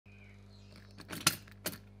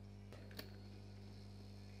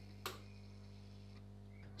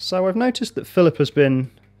So I've noticed that Philippa's been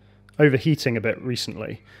overheating a bit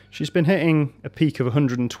recently. She's been hitting a peak of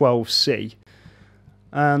 112°C,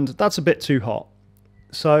 and that's a bit too hot.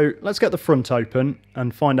 So let's get the front open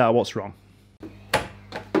and find out what's wrong.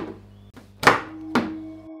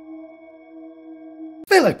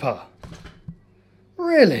 Philippa!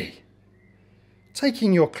 Really?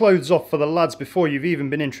 Taking your clothes off for the lads before you've even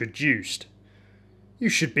been introduced? You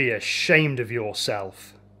should be ashamed of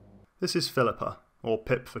yourself. This is Philippa, or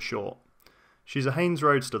Pip for short. She's a Haynes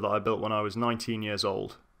Roadster that I built when I was 19 years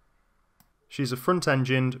old. She's a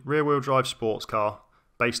front-engined, rear-wheel drive sports car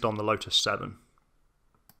based on the Lotus 7.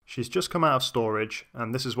 She's just come out of storage,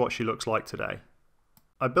 and this is what she looks like today.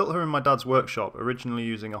 I built her in my dad's workshop, originally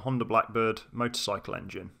using a Honda Blackbird motorcycle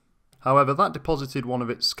engine. However, that deposited one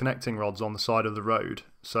of its connecting rods on the side of the road,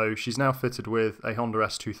 so she's now fitted with a Honda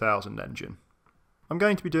S2000 engine. I'm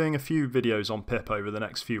going to be doing a few videos on Pip over the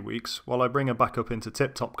next few weeks while I bring her back up into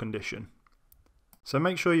tip-top condition. So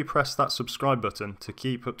make sure you press that subscribe button to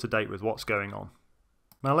keep up to date with what's going on.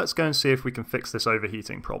 Now let's go and see if we can fix this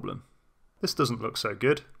overheating problem. This doesn't look so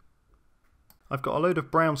good. I've got a load of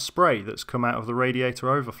brown spray that's come out of the radiator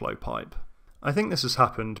overflow pipe. I think this has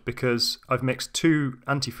happened because I've mixed two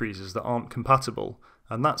antifreezes that aren't compatible,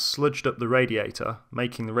 and that's sludged up the radiator,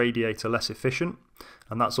 making the radiator less efficient,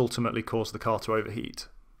 and that's ultimately caused the car to overheat.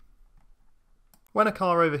 When a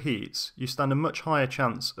car overheats, you stand a much higher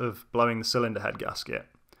chance of blowing the cylinder head gasket,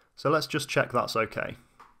 so let's just check that's okay.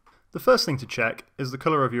 The first thing to check is the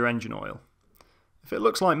colour of your engine oil. If it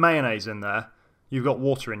looks like mayonnaise in there, you've got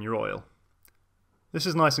water in your oil. This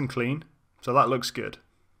is nice and clean, so that looks good.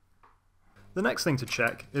 The next thing to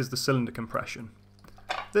check is the cylinder compression.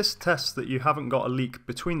 This tests that you haven't got a leak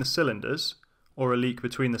between the cylinders, or a leak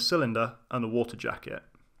between the cylinder and the water jacket.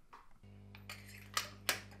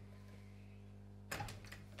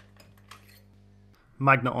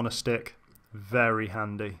 Magnet on a stick, very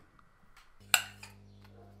handy.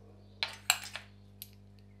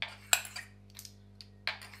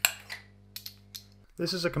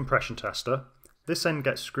 This is a compression tester. This end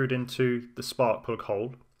gets screwed into the spark plug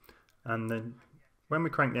hole, and then when we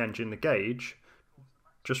crank the engine, the gauge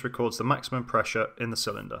just records the maximum pressure in the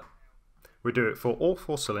cylinder. We do it for all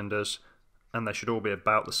 4 cylinders, and they should all be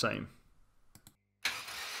about the same.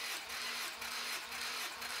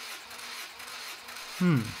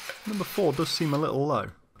 Number 4 does seem a little low,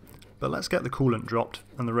 but let's get the coolant dropped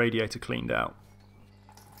and the radiator cleaned out.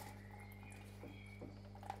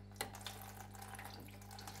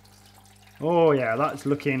 Oh yeah, that's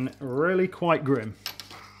looking really quite grim.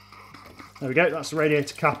 There we go, that's the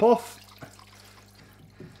radiator cap off.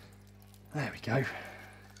 There we go.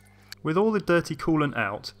 With all the dirty coolant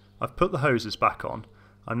out, I've put the hoses back on.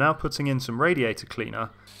 I'm now putting in some radiator cleaner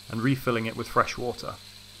and refilling it with fresh water.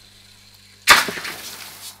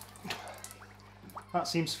 That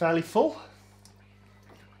seems fairly full.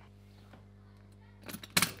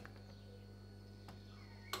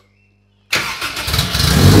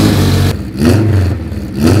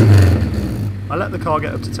 I let the car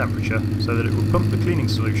get up to temperature so that it will pump the cleaning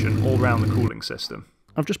solution all round the cooling system.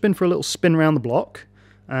 I've just been for a little spin around the block,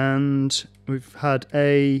 and we've had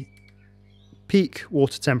a peak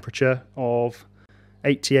water temperature of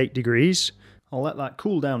 88 degrees. I'll let that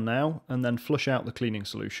cool down now and then flush out the cleaning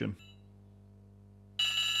solution.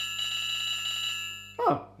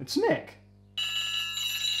 Oh, it's Nick.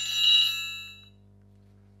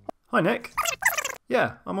 Hi Nick.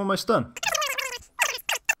 Yeah, I'm almost done.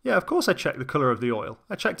 Yeah, of course I checked the colour of the oil.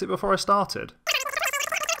 I checked it before I started.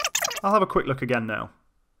 I'll have a quick look again now.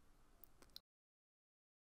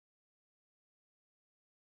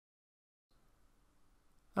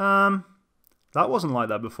 That wasn't like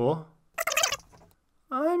that before.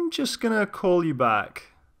 I'm just gonna call you back.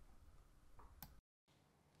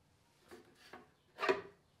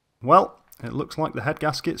 Well, it looks like the head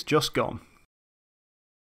gasket's just gone.